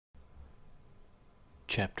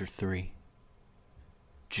Chapter 3.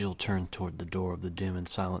 Jill turned toward the door of the dim and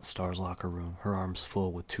silent Star's locker room, her arms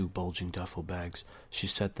full with two bulging duffel bags. She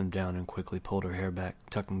set them down and quickly pulled her hair back,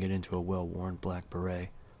 tucking it into a well-worn black beret.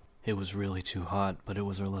 It was really too hot, but it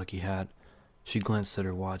was her lucky hat. She glanced at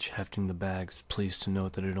her watch, hefting the bags, pleased to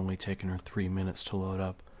note that it had only taken her 3 minutes to load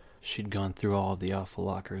up. She'd gone through all of the alpha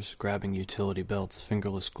lockers, grabbing utility belts,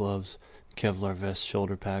 fingerless gloves, Kevlar vest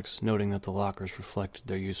shoulder packs, noting that the lockers reflected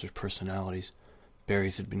their users' personalities.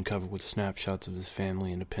 Barry's had been covered with snapshots of his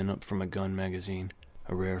family and a pin-up from a gun magazine,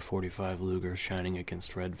 a rare .45 Luger shining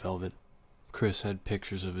against red velvet. Chris had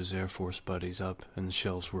pictures of his Air Force buddies up, and the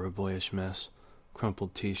shelves were a boyish mess.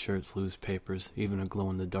 Crumpled t-shirts, loose papers, even a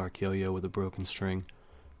glow-in-the-dark yo-yo with a broken string.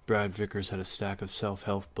 Brad Vickers had a stack of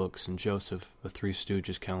self-help books, and Joseph, a Three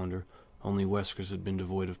Stooges calendar. Only Wesker's had been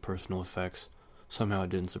devoid of personal effects. Somehow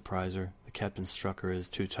it didn't surprise her. The captain struck her as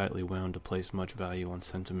too tightly wound to place much value on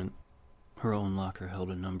sentiment. Her own locker held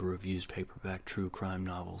a number of used paperback true crime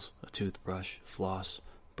novels, a toothbrush, floss,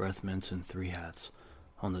 breath mints, and 3 hats.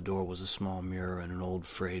 On the door was a small mirror and an old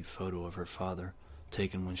frayed photo of her father,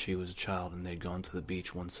 taken when she was a child and they'd gone to the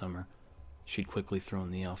beach one summer. She'd quickly thrown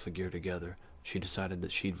the alpha gear together. She decided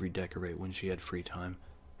that she'd redecorate when she had free time.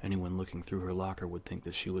 Anyone looking through her locker would think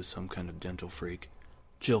that she was some kind of dental freak.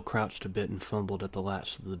 Jill crouched a bit and fumbled at the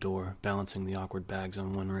latch to the door, balancing the awkward bags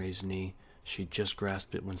on one raised knee. She'd just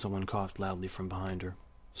grasped it when someone coughed loudly from behind her.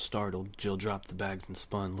 Startled, Jill dropped the bags and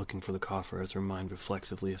spun, looking for the cougher as her mind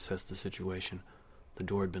reflexively assessed the situation. The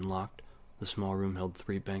door had been locked. The small room held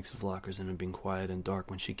 3 banks of lockers and had been quiet and dark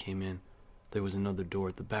when she came in. There was another door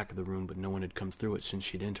at the back of the room, but no one had come through it since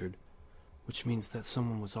she'd entered. Which means that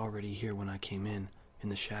someone was already here when I came in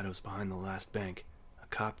the shadows behind the last bank. A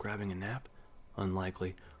cop grabbing a nap?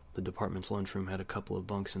 Unlikely. The department's lunchroom had a couple of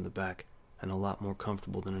bunks in the back, and a lot more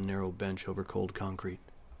comfortable than a narrow bench over cold concrete.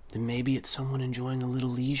 Then maybe it's someone enjoying a little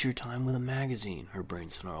leisure time with a magazine, her brain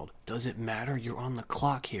snarled. Does it matter? You're on the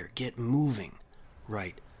clock here. Get moving.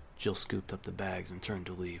 Right. Jill scooped up the bags and turned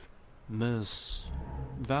to leave. Miss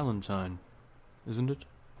Valentine, isn't it?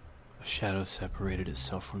 A shadow separated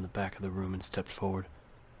itself from the back of the room and stepped forward.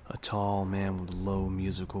 A tall man with a low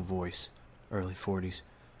musical voice, early 40s,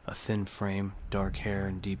 a thin frame, dark hair,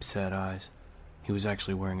 and deep-set eyes. He was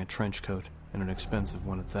actually wearing a trench coat, and an expensive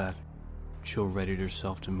one at that. Jill readied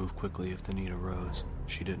herself to move quickly if the need arose.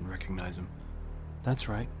 She didn't recognize him. That's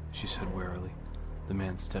right, she said warily. The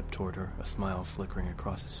man stepped toward her, a smile flickering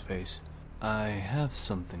across his face. I have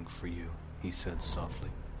something for you, he said softly.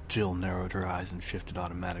 Jill narrowed her eyes and shifted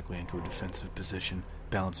automatically into a defensive position,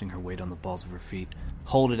 balancing her weight on the balls of her feet.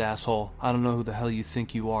 Hold it, asshole. I don't know who the hell you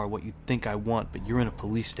think you are, what you think I want, but you're in a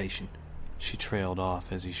police station. She trailed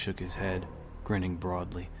off as he shook his head, grinning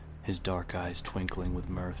broadly, his dark eyes twinkling with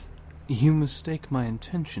mirth. You mistake my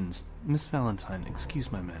intentions. Miss Valentine,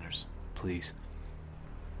 excuse my manners, please.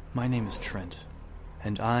 My name is Trent,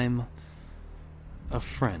 and I'm a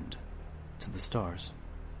friend to the stars.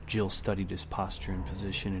 Jill studied his posture and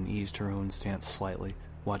position and eased her own stance slightly,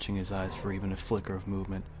 watching his eyes for even a flicker of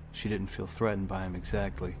movement. She didn't feel threatened by him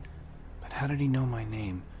exactly. But how did he know my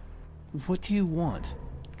name? What do you want?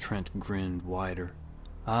 Trent grinned wider.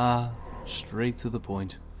 Straight to the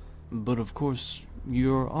point. But of course,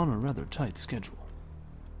 you're on a rather tight schedule.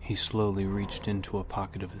 He slowly reached into a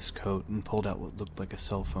pocket of his coat and pulled out what looked like a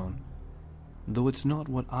cell phone. Though it's not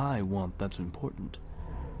what I want that's important.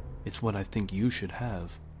 It's what I think you should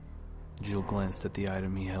have. Jill glanced at the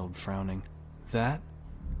item he held, frowning. That?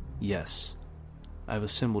 Yes. I've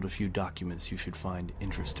assembled a few documents you should find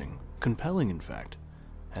interesting. Compelling, in fact.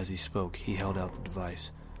 As he spoke, he held out the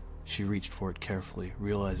device. She reached for it carefully,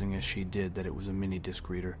 realizing as she did that it was a mini-disc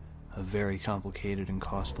reader, a very complicated and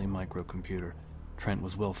costly microcomputer. Trent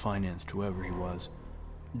was well-financed, whoever he was.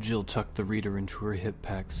 Jill tucked the reader into her hip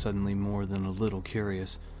pack, suddenly more than a little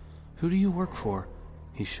curious. Who do you work for?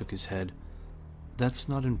 He shook his head. That's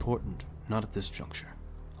not important, not at this juncture.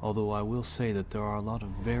 Although I will say that there are a lot of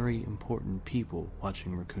very important people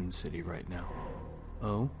watching Raccoon City right now.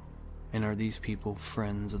 Oh? And are these people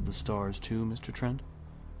friends of the stars too, Mr. Trent?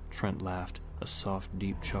 Trent laughed, a soft,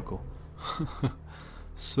 deep chuckle.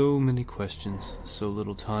 So many questions, so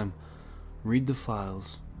little time. Read the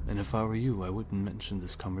files, and if I were you, I wouldn't mention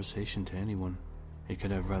this conversation to anyone. It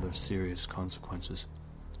could have rather serious consequences.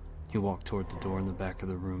 He walked toward the door in the back of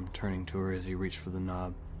the room, turning to her as he reached for the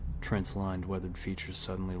knob. Trent's lined, weathered features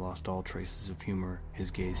suddenly lost all traces of humor,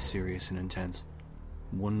 his gaze serious and intense.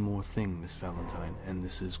 One more thing, Miss Valentine, and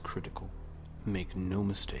this is critical. Make no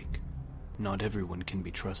mistake. Not everyone can be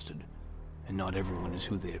trusted, and not everyone is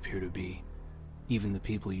who they appear to be. Even the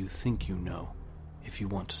people you think you know. If you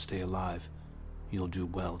want to stay alive, you'll do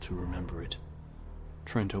well to remember it.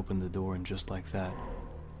 Trent opened the door, and just like that,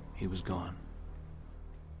 he was gone.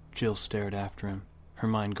 Jill stared after him, her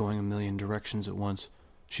mind going a million directions at once.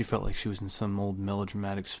 She felt like she was in some old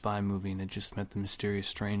melodramatic spy movie and had just met the mysterious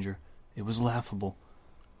stranger. It was laughable.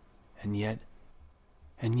 And yet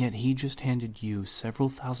he just handed you several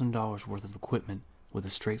 $1,000s worth of equipment with a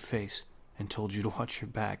straight face and told you to watch your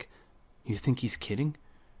back. You think he's kidding?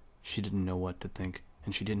 She didn't know what to think,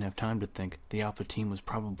 and she didn't have time to think. The Alpha team was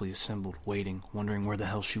probably assembled, waiting, wondering where the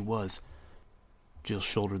hell she was. Jill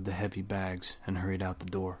shouldered the heavy bags and hurried out the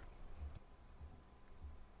door.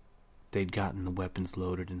 They'd gotten the weapons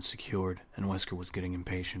loaded and secured, and Wesker was getting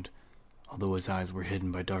impatient. Although his eyes were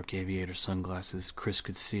hidden by dark aviator sunglasses, Chris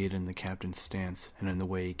could see it in the captain's stance and in the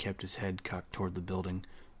way he kept his head cocked toward the building.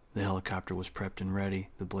 The helicopter was prepped and ready,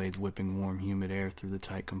 the blades whipping warm, humid air through the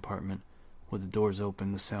tight compartment. With the doors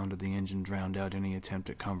open, the sound of the engine drowned out any attempt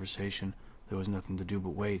at conversation. There was nothing to do but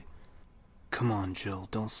wait. "Come on, Jill,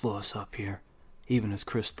 don't slow us up here." Even as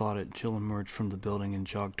Chris thought it, Jill emerged from the building and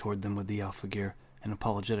jogged toward them with the Alpha gear, an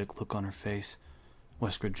apologetic look on her face.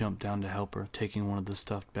 Wesker jumped down to help her, taking one of the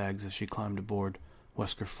stuffed bags as she climbed aboard.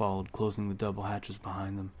 Wesker followed, closing the double hatches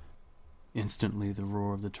behind them. Instantly, the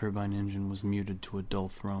roar of the turbine engine was muted to a dull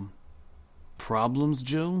thrum. "Problems,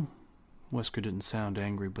 Jill?" Wesker didn't sound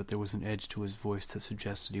angry, but there was an edge to his voice that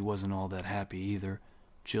suggested he wasn't all that happy either.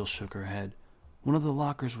 Jill shook her head. "One of the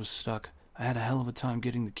lockers was stuck. I had a hell of a time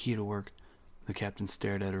getting the key to work." The captain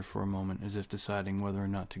stared at her for a moment, as if deciding whether or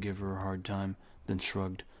not to give her a hard time, then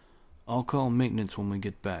shrugged. "I'll call maintenance when we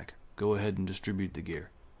get back. Go ahead and distribute the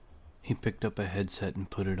gear." He picked up a headset and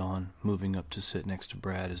put it on, moving up to sit next to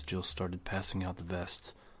Brad as Jill started passing out the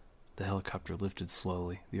vests. The helicopter lifted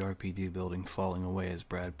slowly, the RPD building falling away as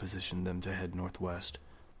Brad positioned them to head northwest.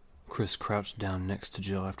 Chris crouched down next to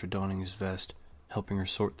Jill after donning his vest, helping her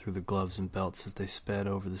sort through the gloves and belts as they sped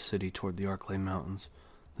over the city toward the Arklay Mountains.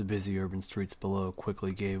 The busy urban streets below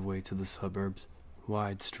quickly gave way to the suburbs.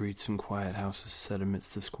 Wide streets and quiet houses set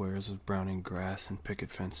amidst the squares of browning grass and picket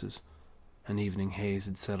fences. An evening haze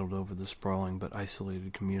had settled over the sprawling but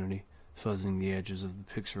isolated community, fuzzing the edges of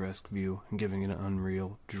the picturesque view and giving it an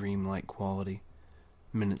unreal, dream-like quality.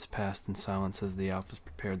 Minutes passed in silence as the Alphas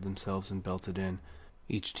prepared themselves and belted in,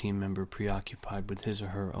 each team member preoccupied with his or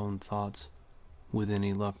her own thoughts. With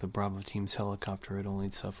any luck, the Bravo team's helicopter had only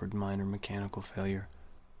suffered minor mechanical failure.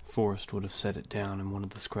 Forrest would have set it down in one of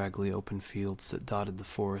the scraggly open fields that dotted the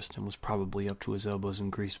forest and was probably up to his elbows in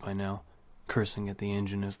grease by now, cursing at the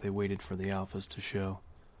engine as they waited for the Alphas to show.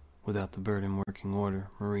 Without the bird in working order,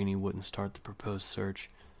 Marini wouldn't start the proposed search.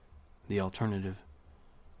 The alternative?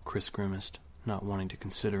 Chris grimaced, not wanting to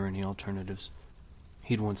consider any alternatives.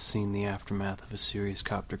 He'd once seen the aftermath of a serious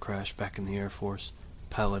copter crash back in the Air Force.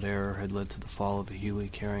 Pilot error had led to the fall of a Huey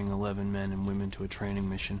carrying 11 men and women to a training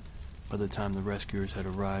mission. By the time the rescuers had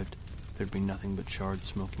arrived, there'd be nothing but charred,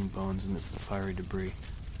 smoking bones amidst the fiery debris.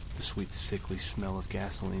 The sweet, sickly smell of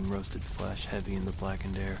gasoline roasted flesh heavy in the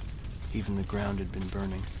blackened air. Even the ground had been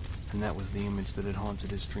burning, and that was the image that had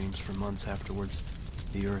haunted his dreams for months afterwards.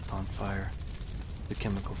 The earth on fire. The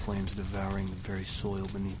chemical flames devouring the very soil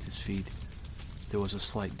beneath his feet. There was a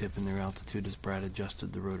slight dip in their altitude as Brad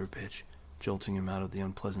adjusted the rotor pitch, jolting him out of the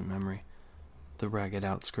unpleasant memory. The ragged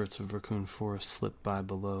outskirts of Raccoon Forest slipped by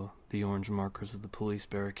below, the orange markers of the police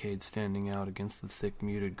barricade standing out against the thick,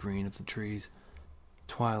 muted green of the trees.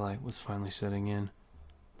 Twilight was finally setting in,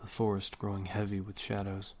 the forest growing heavy with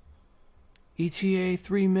shadows. "ETA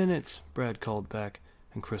 3 minutes, Brad called back,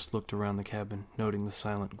 and Chris looked around the cabin, noting the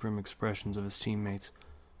silent, grim expressions of his teammates.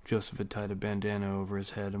 Joseph had tied a bandana over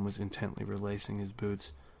his head and was intently relacing his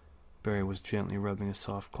boots. Barry was gently rubbing a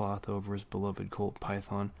soft cloth over his beloved Colt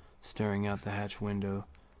Python, staring out the hatch window.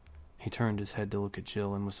 He turned his head to look at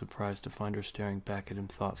Jill and was surprised to find her staring back at him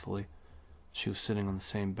thoughtfully. She was sitting on the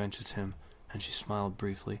same bench as him, and she smiled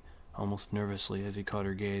briefly, almost nervously, as he caught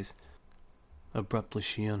her gaze. Abruptly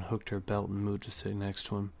she unhooked her belt and moved to sit next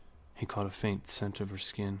to him. He caught a faint scent of her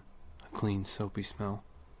skin, a clean, soapy smell.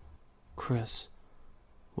 "Chris,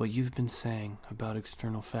 what you've been saying about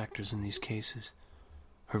external factors in these cases."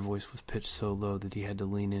 Her voice was pitched so low that he had to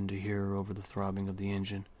lean in to hear her over the throbbing of the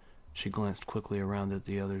engine. She glanced quickly around at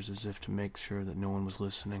the others as if to make sure that no one was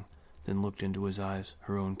listening, then looked into his eyes,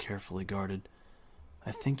 her own carefully guarded.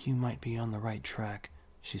 "I think you might be on the right track,"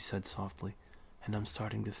 she said softly, "and I'm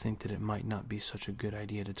starting to think that it might not be such a good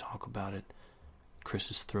idea to talk about it."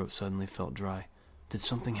 Chris's throat suddenly felt dry. "Did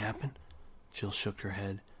something happen?" Jill shook her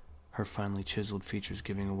head, her finely chiseled features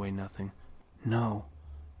giving away nothing. "No.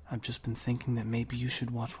 I've just been thinking that maybe you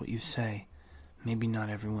should watch what you say. Maybe not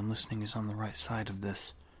everyone listening is on the right side of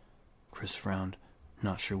this." Chris frowned,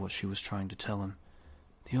 not sure what she was trying to tell him.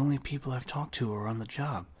 The only people I've talked to are on the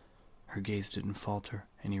job. Her gaze didn't falter,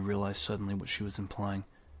 and he realized suddenly what she was implying.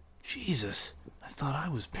 Jesus, I thought I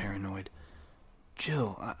was paranoid.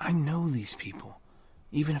 Jill, I know these people.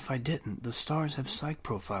 Even if I didn't, the stars have psych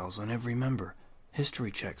profiles on every member.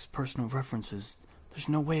 History checks, personal references. There's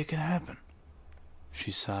no way it could happen.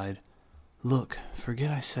 She sighed. Look,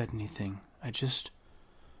 forget I said anything. Just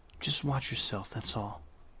watch yourself, that's all.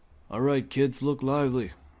 All right, kids, look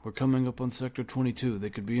lively. We're coming up on Sector 22. They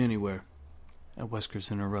could be anywhere. At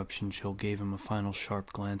Wesker's interruption, Jill gave him a final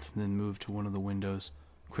sharp glance and then moved to one of the windows.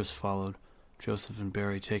 Chris followed, Joseph and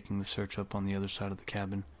Barry taking the search up on the other side of the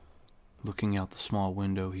cabin. Looking out the small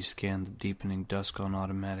window, he scanned the deepening dusk on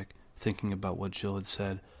automatic, thinking about what Jill had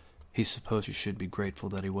said. He supposed he should be grateful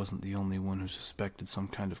that he wasn't the only one who suspected some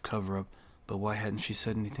kind of cover-up, but why hadn't she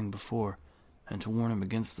said anything before? And to warn him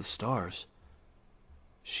against the stars?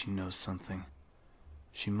 She knows something.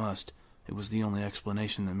 She must. It was the only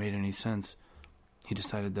explanation that made any sense. He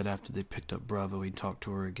decided that after they picked up Bravo, he'd talk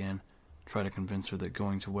to her again, try to convince her that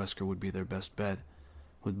going to Wesker would be their best bet.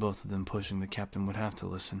 With both of them pushing, the captain would have to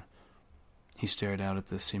listen. He stared out at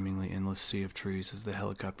the seemingly endless sea of trees as the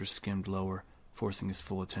helicopter skimmed lower, forcing his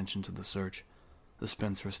full attention to the search. The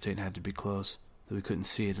Spencer estate had to be close, though he couldn't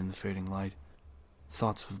see it in the fading light.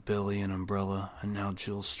 Thoughts of Billy and Umbrella, and now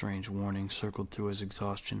Jill's strange warning, circled through his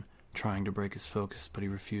exhaustion, trying to break his focus, but he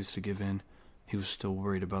refused to give in. He was still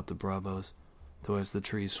worried about the Bravos, though as the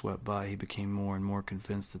trees swept by, he became more and more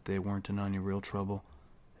convinced that they weren't in any real trouble.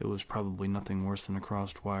 It was probably nothing worse than a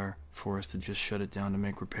crossed wire. Forrest had just shut it down to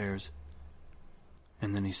make repairs.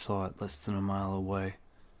 And then he saw it less than a mile away.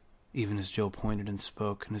 Even as Jill pointed and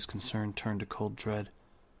spoke, and his concern turned to cold dread.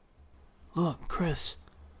 Look, Chris!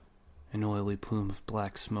 An oily plume of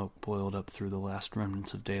black smoke boiled up through the last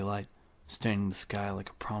remnants of daylight, staining the sky like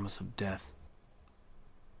a promise of death.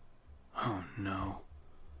 Oh, no.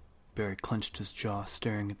 Barry clenched his jaw,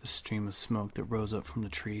 staring at the stream of smoke that rose up from the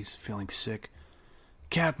trees, feeling sick.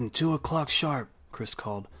 Captain, 2 o'clock sharp, Chris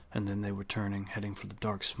called, and then they were turning, heading for the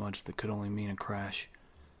dark smudge that could only mean a crash.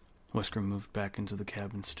 Wesker moved back into the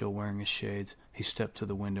cabin, still wearing his shades. He stepped to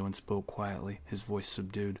the window and spoke quietly, his voice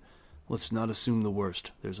subdued. Let's not assume the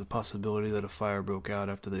worst. There's a possibility that a fire broke out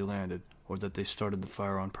after they landed, or that they started the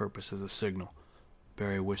fire on purpose as a signal.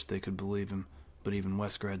 Barry wished they could believe him, but even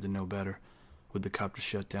Wesker had to know better. With the copter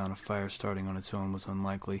shut down, a fire starting on its own was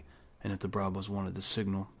unlikely, and if the Bravos wanted to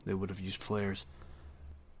signal, they would have used flares.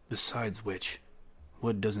 Besides which,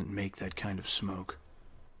 wood doesn't make that kind of smoke.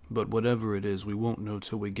 But whatever it is, we won't know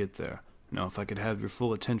till we get there. Now, if I could have your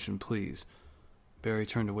full attention, please. Barry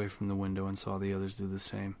turned away from the window and saw the others do the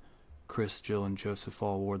same. Chris, Jill, and Joseph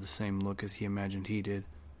all wore the same look as he imagined he did.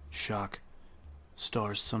 Shock.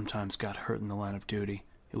 Stars sometimes got hurt in the line of duty.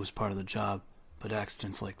 It was part of the job, but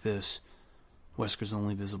accidents like this... Wesker's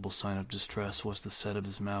only visible sign of distress was the set of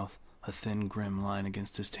his mouth, a thin, grim line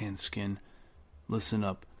against his tanned skin. Listen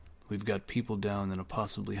up. We've got people down in a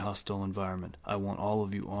possibly hostile environment. I want all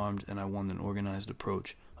of you armed, and I want an organized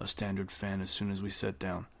approach. A standard fan as soon as we set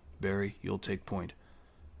down. Barry, you'll take point.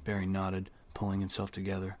 Barry nodded, pulling himself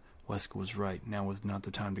together. Wesker was right. Now was not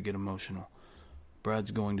the time to get emotional.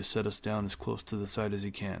 Brad's going to set us down as close to the site as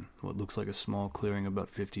he can, what looks like a small clearing about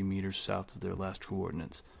 50 meters south of their last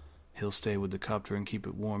coordinates. He'll stay with the copter and keep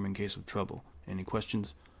it warm in case of trouble. Any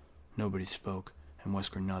questions? Nobody spoke, and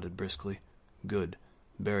Wesker nodded briskly. Good.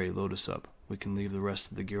 Barry, load us up. We can leave the rest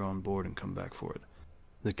of the gear on board and come back for it.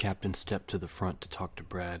 The captain stepped to the front to talk to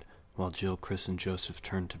Brad, while Jill, Chris, and Joseph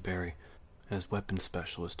turned to Barry. As weapons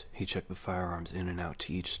specialist, he checked the firearms in and out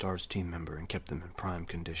to each STARS team member and kept them in prime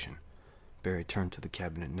condition. Barry turned to the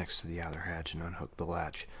cabinet next to the outer hatch and unhooked the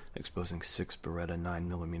latch, exposing 6 Beretta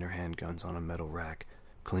 9mm handguns on a metal rack,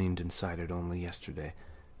 cleaned and sighted only yesterday.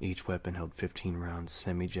 Each weapon held 15 rounds,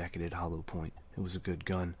 semi-jacketed hollow point. It was a good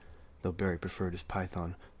gun, though Barry preferred his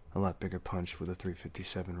Python, a lot bigger punch with a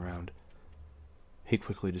 .357 round. He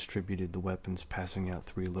quickly distributed the weapons, passing out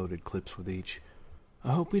 3 loaded clips with each.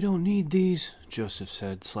 I hope we don't need these, Joseph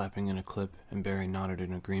said, slapping in a clip, and Barry nodded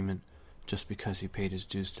in agreement. Just because he paid his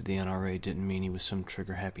dues to the NRA didn't mean he was some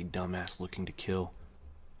trigger-happy dumbass looking to kill.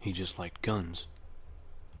 He just liked guns.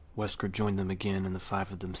 Wesker joined them again, and the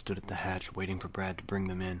 5 of them stood at the hatch, waiting for Brad to bring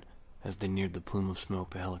them in. As they neared the plume of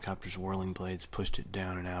smoke, the helicopter's whirling blades pushed it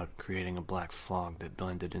down and out, creating a black fog that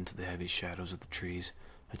blended into the heavy shadows of the trees.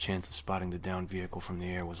 A chance of spotting the downed vehicle from the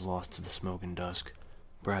air was lost to the smoke and dusk.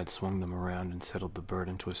 Brad swung them around and settled the bird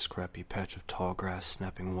into a scrappy patch of tall grass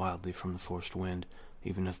snapping wildly from the forced wind.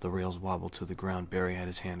 Even as the rails wobbled to the ground, Barry had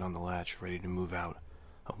his hand on the latch, ready to move out.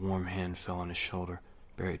 A warm hand fell on his shoulder.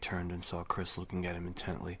 Barry turned and saw Chris looking at him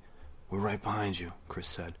intently. We're right behind you, Chris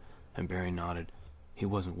said, and Barry nodded. He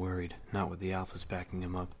wasn't worried, not with the Alphas backing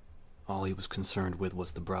him up. All he was concerned with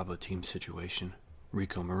was the Bravo team situation.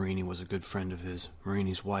 Rico Marini was a good friend of his.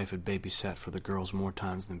 Marini's wife had babysat for the girls more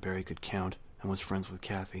times than Barry could count, and was friends with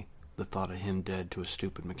Kathy. The thought of him dead to a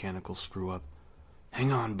stupid mechanical screw-up.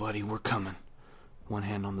 "Hang on, buddy, we're coming." One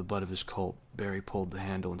hand on the butt of his Colt, Barry pulled the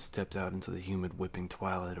handle and stepped out into the humid, whipping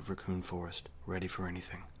twilight of Raccoon Forest, ready for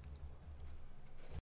anything.